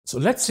So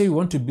let's say we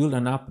want to build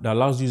an app that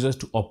allows users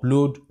to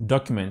upload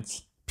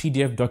documents,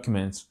 PDF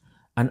documents,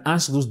 and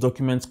ask those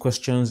documents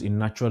questions in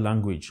natural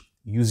language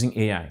using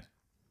AI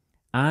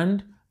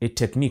and a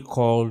technique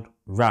called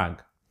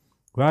RAG.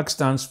 RAG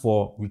stands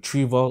for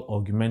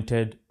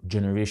Retrieval-Augmented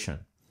Generation.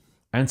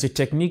 And it's a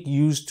technique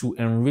used to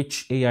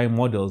enrich AI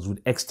models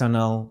with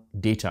external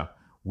data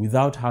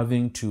without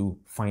having to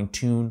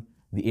fine-tune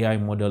the AI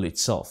model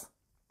itself.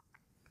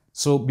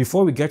 So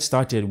before we get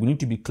started, we need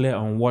to be clear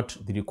on what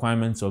the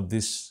requirements of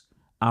this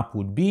app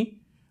would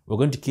be. We're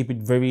going to keep it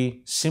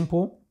very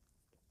simple.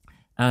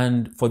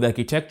 And for the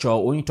architecture,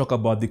 I'll only talk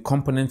about the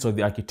components of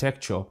the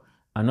architecture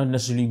and not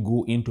necessarily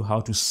go into how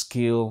to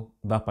scale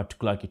that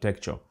particular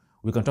architecture.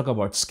 We can talk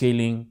about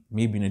scaling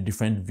maybe in a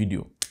different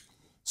video.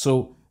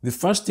 So the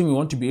first thing we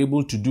want to be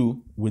able to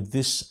do with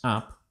this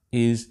app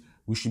is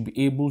we should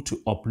be able to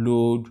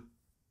upload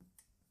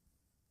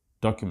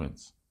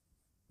documents.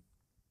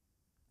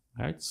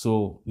 Right?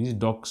 So these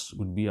docs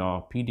would be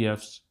our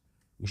PDFs.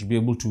 We should be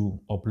able to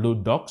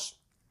upload docs.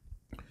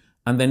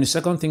 And then the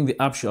second thing the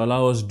app should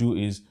allow us to do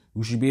is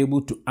we should be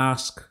able to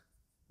ask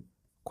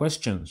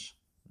questions,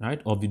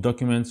 right, of the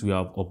documents we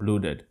have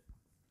uploaded.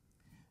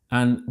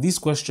 And these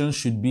questions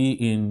should be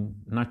in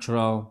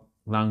natural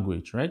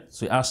language, right?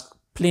 So you ask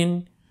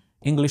plain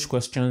English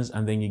questions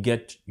and then you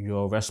get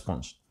your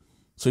response.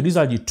 So these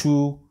are the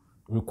two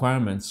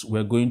requirements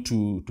we're going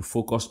to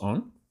focus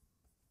on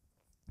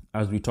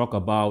as we talk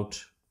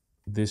about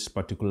this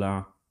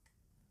particular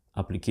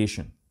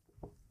application.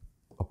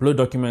 Upload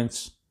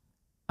documents,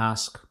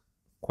 ask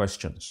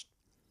questions.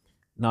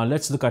 Now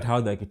let's look at how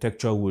the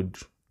architecture would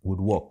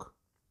work.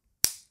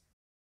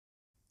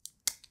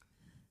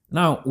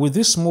 Now with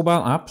this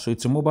mobile app, so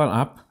it's a mobile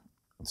app.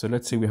 So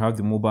let's say we have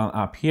the mobile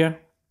app here.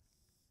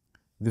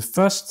 The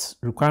first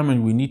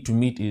requirement we need to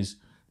meet is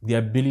the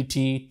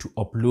ability to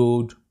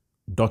upload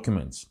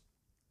documents.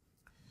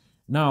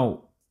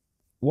 Now,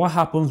 what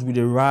happens with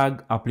the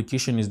RAG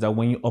application is that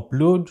when you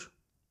upload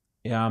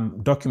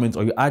documents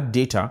or you add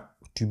data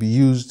to be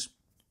used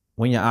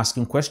when you're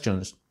asking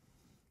questions,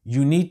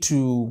 you need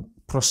to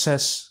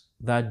process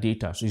that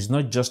data. So it's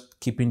not just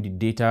keeping the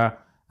data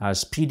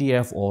as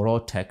PDF or raw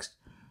text.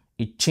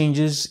 It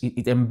changes,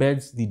 it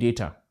embeds the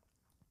data,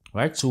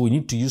 right? So we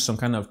need to use some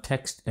kind of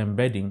text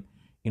embedding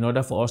in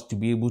order for us to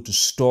be able to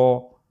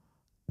store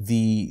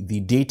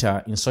the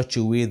data in such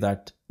a way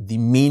that the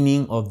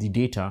meaning of the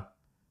data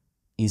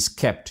is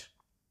kept.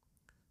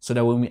 So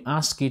that when we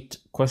ask it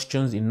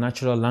questions in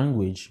natural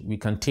language, we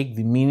can take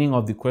the meaning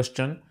of the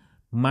question,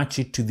 match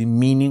it to the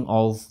meaning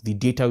of the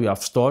data we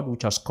have stored,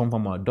 which has come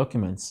from our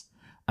documents,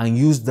 and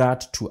use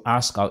that to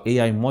ask our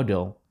AI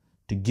model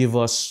to give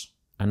us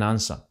an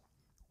answer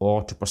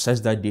or to process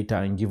that data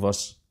and give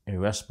us a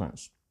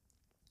response.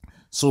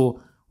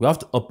 So we have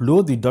to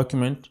upload the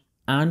document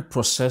and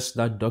process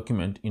that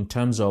document in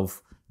terms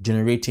of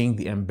generating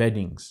the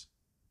embeddings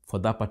for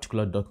that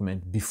particular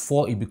document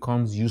before it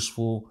becomes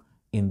useful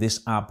in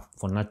this app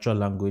for natural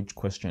language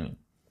questioning.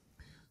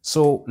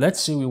 So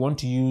let's say we want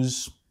to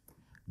use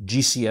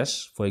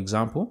GCS, for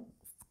example,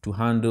 to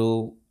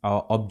handle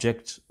our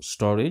object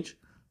storage.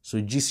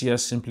 So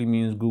GCS simply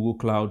means Google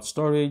Cloud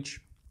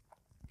Storage.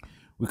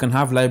 We can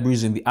have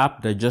libraries in the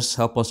app that just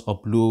help us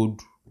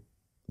upload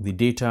the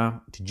data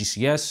to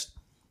GCS.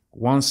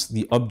 Once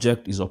the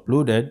object is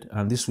uploaded,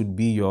 and this would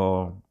be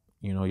your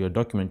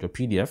document, your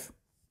PDF,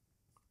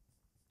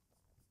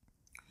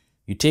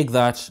 you take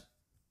that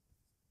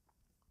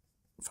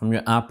from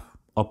your app,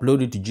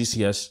 upload it to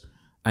GCS,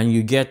 and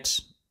you get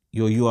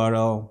your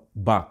URL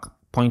back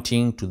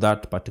pointing to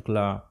that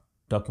particular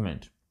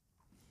document.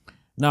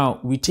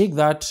 Now we take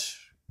that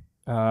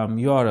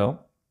URL,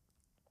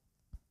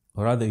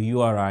 or rather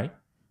URI,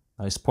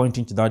 that is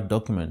pointing to that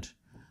document,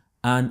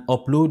 and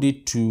upload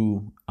it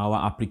to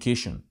our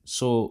application.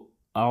 So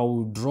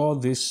I'll draw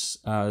this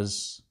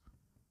as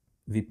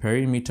the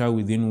perimeter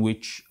within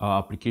which our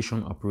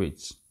application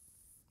operates.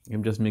 Let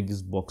me just make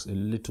this box a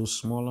little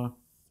smaller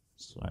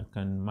so I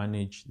can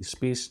manage the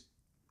space.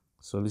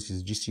 So this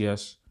is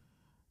GCS,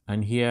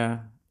 and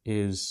here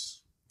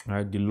is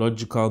the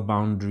logical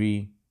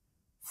boundary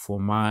for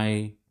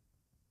my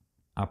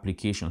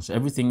application. So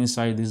everything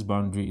inside this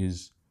boundary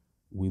is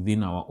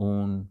within our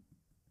own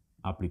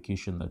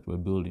application that we're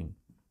building.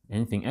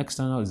 Anything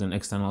external is an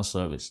external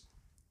service.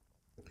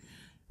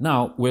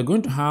 Now we're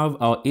going to have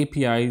our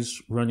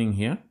APIs running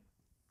here,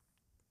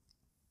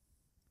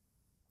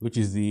 which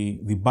is the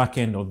back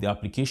end of the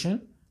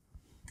application.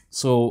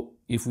 So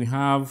if we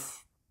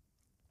have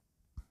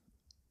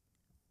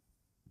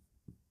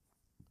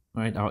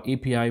our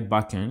API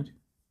backend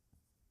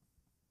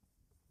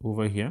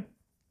over here,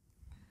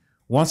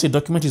 once a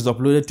document is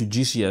uploaded to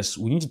GCS,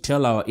 we need to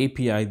tell our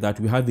API that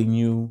we have a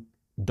new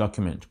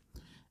document.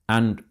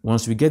 And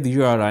once we get the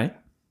URI,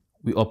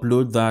 we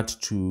upload that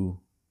to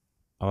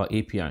our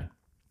API.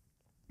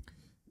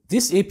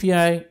 This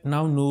API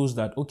now knows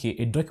that, okay,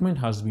 a document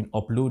has been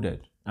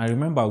uploaded. And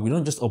remember, we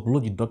don't just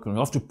upload the document,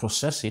 we have to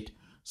process it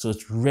so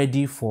it's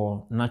ready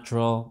for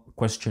natural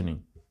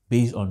questioning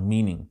based on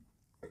meaning.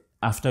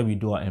 after we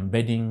do our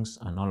embeddings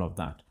and all of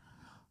that.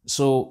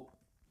 So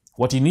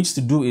what it needs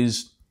to do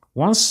is,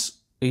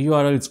 once a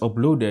URL is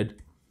uploaded,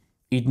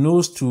 it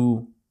knows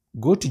to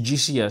go to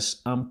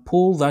GCS and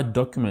pull that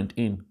document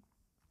in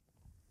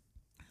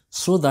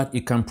so that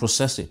it can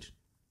process it.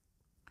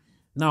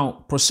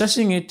 Now,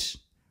 processing it,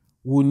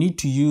 we'll need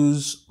to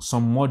use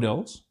some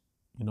models,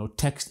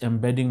 text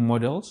embedding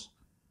models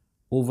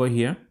over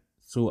here.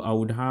 So I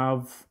would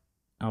have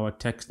our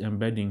text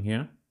embedding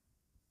here.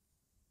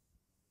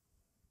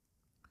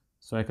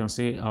 So I can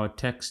say our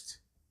text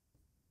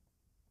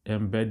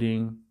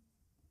embedding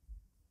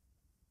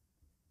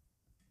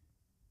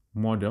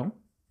model.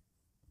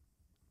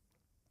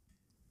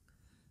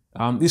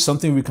 This is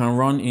something we can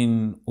run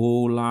in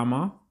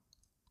Ollama.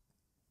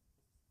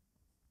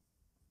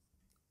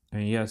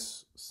 And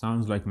yes,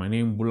 sounds like my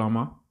name,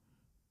 Bulama,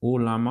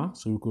 Ollama.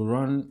 So we could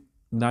run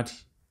that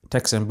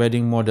text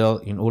embedding model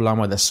in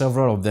Ollama. There's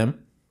several of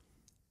them.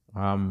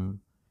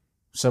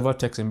 Several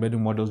text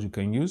embedding models you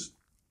can use.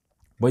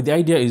 But the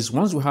idea is,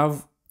 once we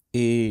have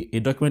a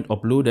document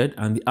uploaded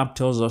and the app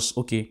tells us,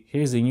 okay,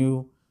 here's a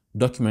new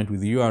document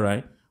with the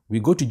URI, we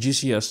go to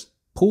GCS,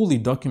 pull the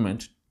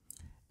document,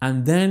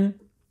 and then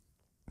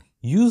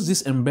use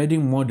this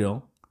embedding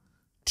model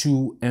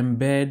to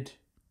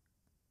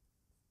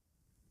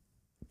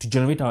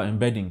generate our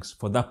embeddings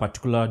for that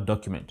particular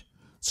document.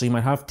 So you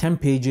might have 10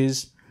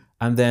 pages,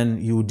 and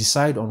then you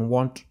decide on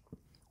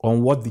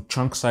what the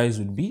chunk size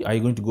would be. Are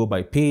you going to go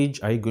by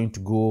page? Are you going to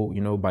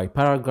go, by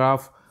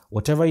paragraph?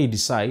 Whatever you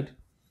decide,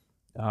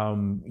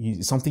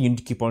 it's something you need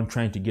to keep on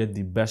trying to get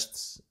the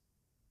best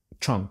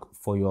chunk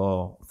for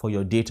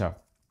your data.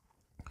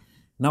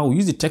 Now we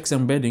use the text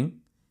embedding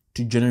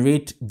to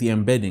generate the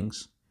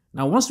embeddings.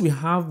 Now, once we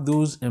have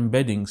those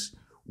embeddings,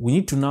 we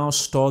need to now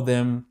store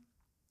them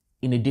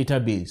in a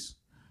database.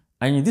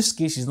 And in this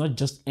case, it's not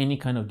just any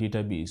kind of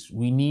database.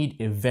 We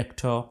need a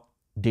vector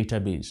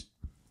database.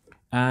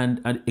 And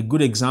a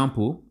good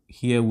example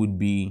here would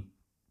be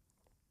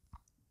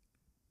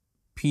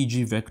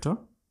PG vector,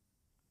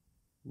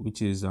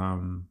 which is a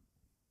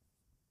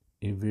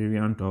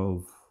variant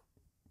of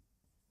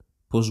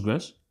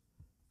Postgres.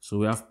 So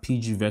we have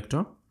PG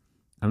vector,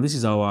 and this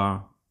is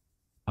our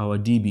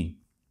DB.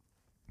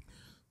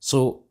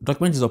 So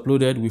document is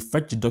uploaded, we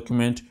fetch the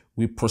document,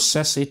 we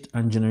process it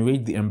and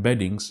generate the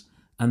embeddings,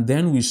 and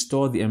then we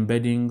store the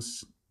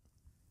embeddings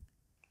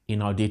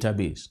in our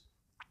database.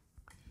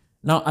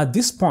 Now at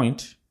this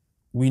point,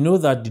 we know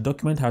that the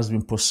document has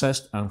been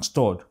processed and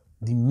stored.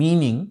 The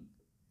meaning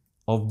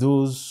of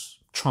those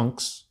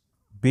chunks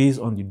based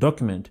on the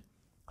document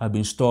have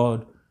been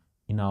stored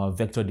in our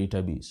vector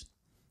database,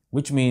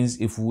 which means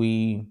if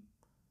we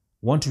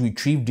want to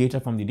retrieve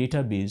data from the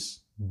database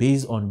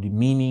based on the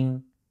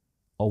meaning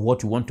of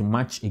what we want to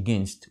match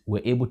against,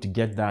 we're able to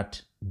get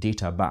that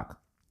data back.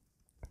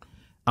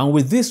 And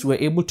with this, we're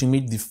able to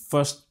meet the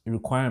first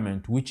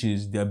requirement, which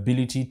is the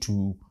ability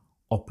to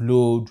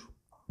upload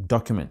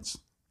documents.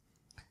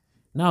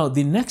 Now,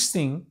 the next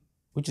thing,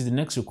 which is the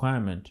next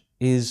requirement,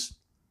 is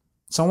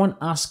someone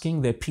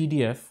asking their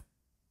PDF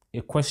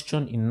a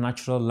question in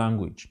natural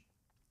language.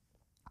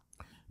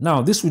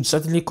 Now, this would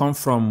certainly come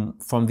from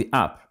the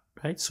app,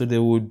 right? So they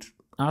would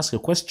ask a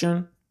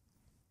question,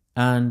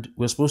 and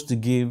we're supposed to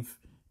give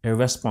a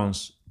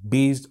response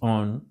based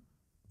on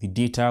the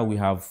data we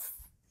have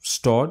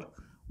stored,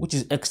 which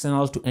is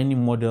external to any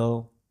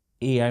model,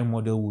 AI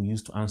model we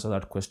use to answer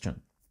that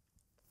question.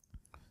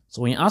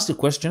 So when you ask the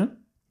question,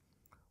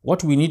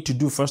 what we need to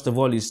do first of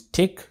all is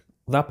take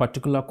that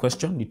particular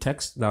question, the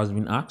text that has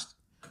been asked,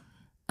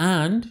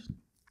 and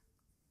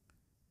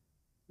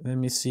let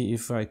me see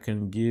if I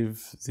can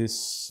give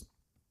this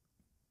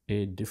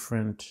a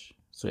different,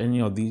 so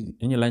any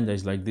line that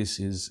is like this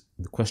is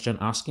the question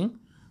asking.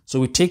 So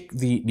we take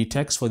the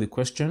text for the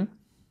question,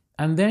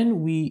 and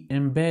then we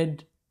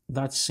embed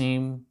that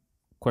same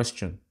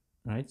question,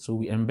 right? So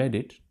we embed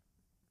it.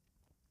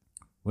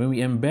 When we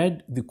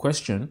embed the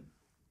question,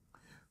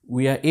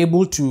 we are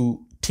able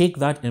to take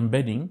that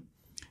embedding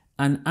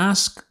and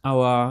ask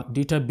our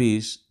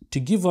database to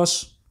give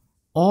us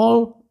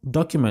all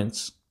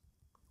documents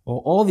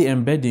or all the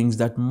embeddings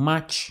that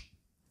match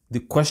the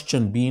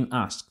question being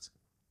asked.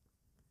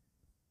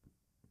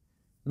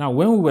 Now,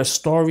 when we were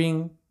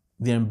storing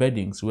the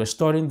embeddings, we're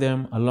storing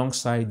them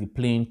alongside the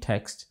plain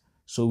text,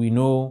 so we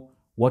know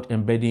what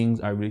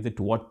embeddings are related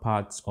to what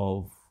parts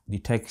of the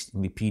text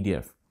in the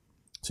PDF.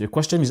 So a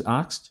question is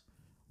asked,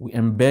 we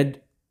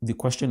embed the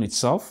question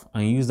itself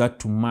and use that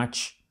to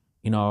match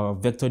in our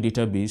vector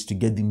database to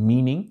get the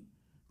meaning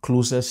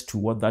closest to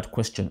what that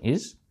question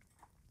is.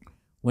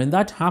 When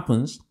that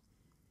happens,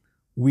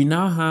 we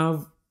now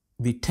have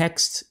the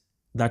text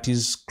that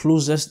is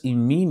closest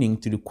in meaning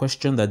to the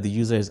question that the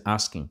user is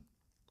asking.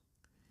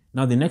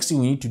 Now, the next thing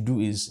we need to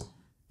do is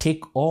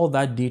take all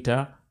that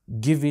data,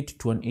 give it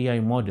to an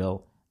AI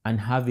model, and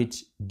have it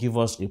give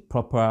us a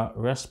proper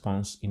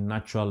response in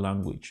natural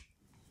language.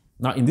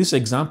 Now, in this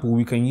example,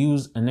 we can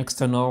use an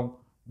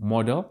external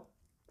model.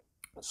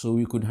 So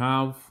we could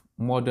have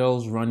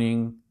models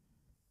running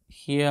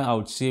here I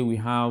would say we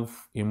have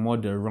a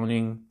model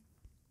running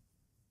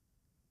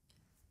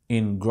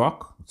in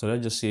Grok. So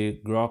let's just say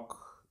Grok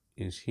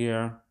is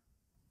here.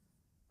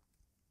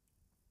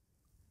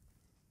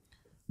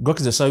 Grok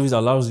is a service that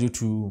allows you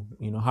to,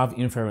 have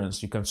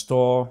inference. You can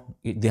store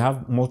it. They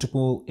have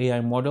multiple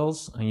AI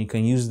models, and you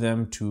can use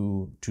them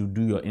to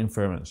do your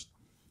inference.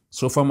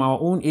 So from our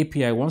own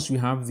API, once we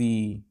have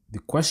the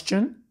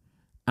question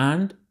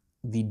and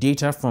the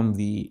data from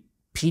the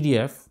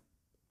PDF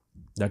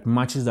that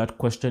matches that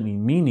question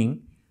in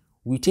meaning,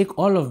 we take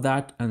all of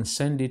that and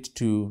send it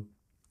to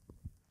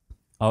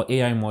our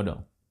AI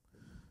model.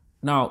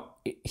 Now,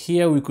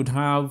 here we could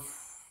have,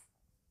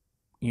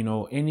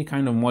 any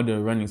kind of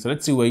model running. So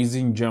let's say we're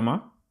using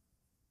Gemma.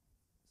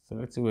 So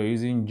let's say we're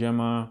using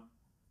Gemma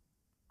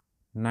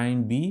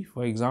 9B,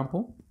 for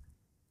example,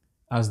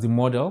 as the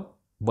model,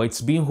 but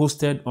it's being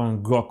hosted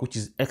on Grok, which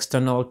is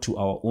external to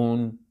our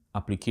own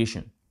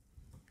application.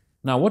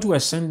 Now, what we're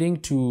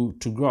sending to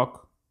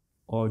Grok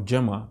or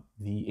Gemma,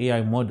 the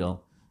AI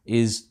model,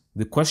 is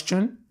the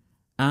question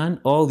and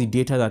all the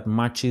data that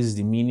matches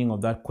the meaning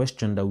of that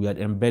question that we had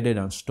embedded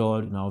and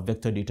stored in our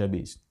vector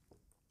database.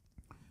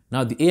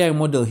 Now, the AI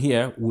model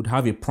here would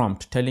have a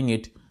prompt telling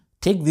it,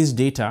 take this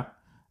data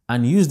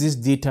and use this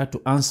data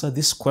to answer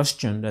this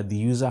question that the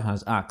user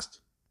has asked.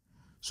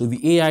 So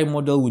the AI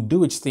model would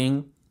do its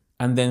thing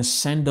and then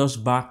send us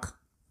back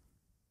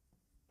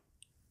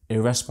a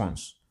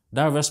response.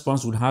 That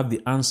response would have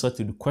the answer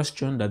to the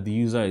question that the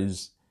user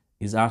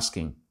is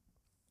asking.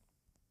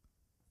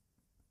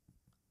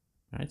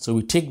 Right? So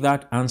we take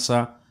that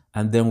answer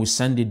and then we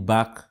send it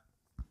back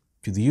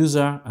to the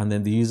user, and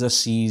then the user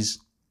sees,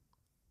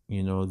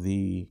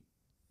 the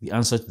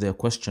answer to their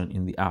question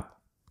in the app.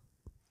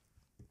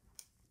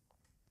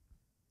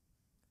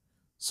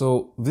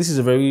 So this is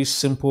a very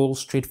simple,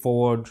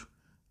 straightforward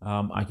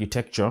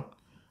architecture.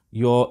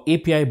 Your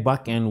API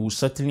backend will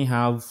certainly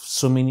have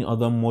so many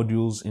other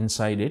modules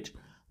inside it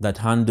that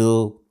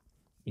handle,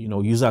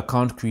 user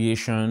account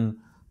creation,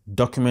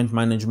 document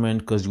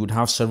management, because you would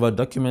have several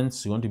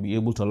documents. You want to be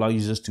able to allow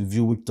users to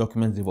view which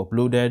documents they've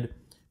uploaded,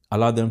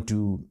 allow them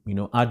to,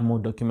 add more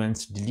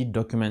documents, delete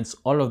documents.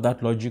 All of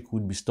that logic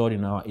would be stored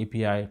in our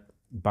API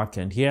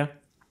backend here.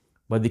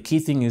 But the key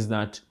thing is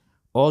that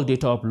all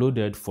data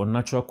uploaded for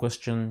natural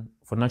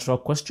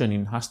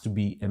questioning has to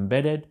be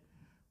embedded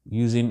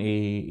using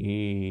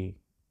a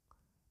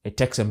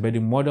text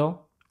embedding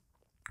model,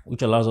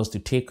 which allows us to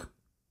take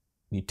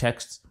the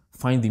text,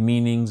 find the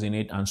meanings in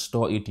it, and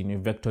store it in a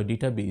vector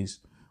database,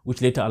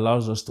 which later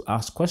allows us to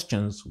ask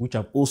questions, which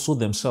have also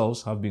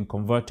themselves have been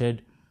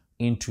converted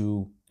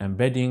into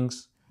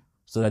embeddings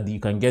so that you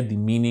can get the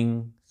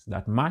meanings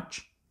that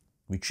match,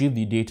 retrieve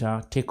the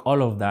data, take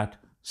all of that,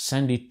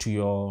 send it to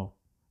your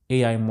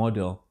AI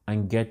model,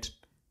 and get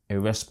a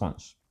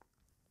response.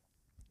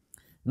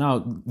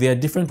 Now, there are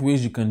different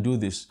ways you can do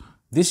this.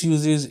 This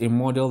uses a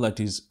model that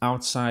is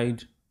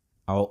outside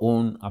our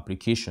own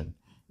application.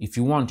 If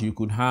you want, you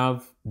could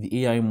have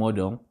the AI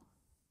model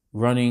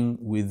running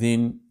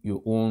within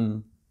your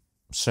own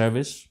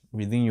service,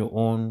 within your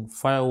own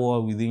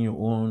firewall, within your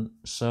own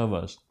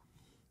servers.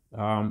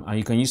 And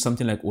you can use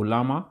something like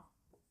Ollama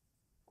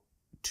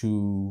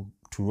to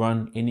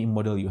run any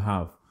model you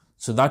have.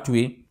 So that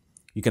way,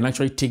 you can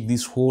actually take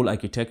this whole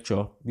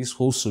architecture, this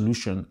whole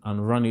solution,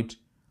 and run it,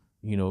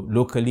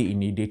 locally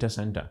in a data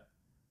center.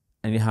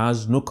 And it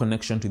has no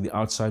connection to the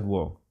outside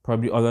world,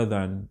 probably other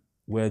than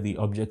where the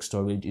object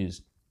storage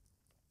is.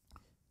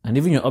 And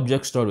even your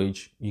object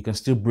storage, you can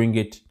still bring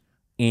it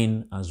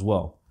in as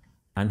well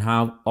and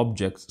have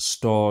objects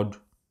stored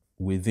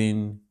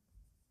within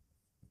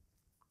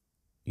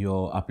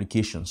your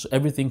application. So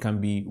everything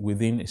can be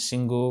within a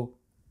single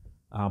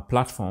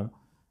platform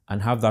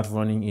and have that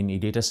running in a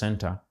data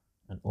center,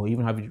 or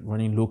even have it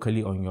running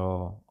locally on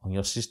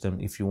your system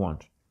if you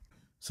want.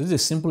 So this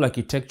is a simple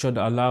architecture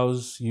that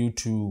allows you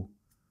to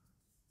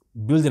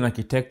build an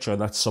architecture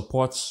that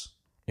supports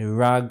a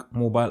RAG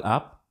mobile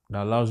app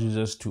that allows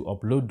users to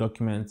upload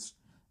documents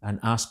and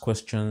ask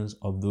questions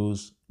of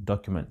those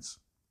documents.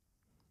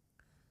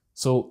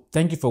 So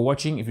thank you for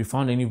watching. If you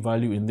found any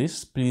value in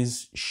this,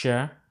 please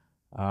share,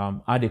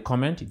 add a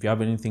comment if you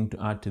have anything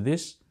to add to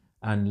this,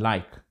 and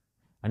like.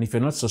 And if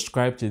you're not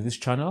subscribed to this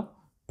channel,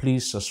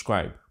 please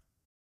subscribe.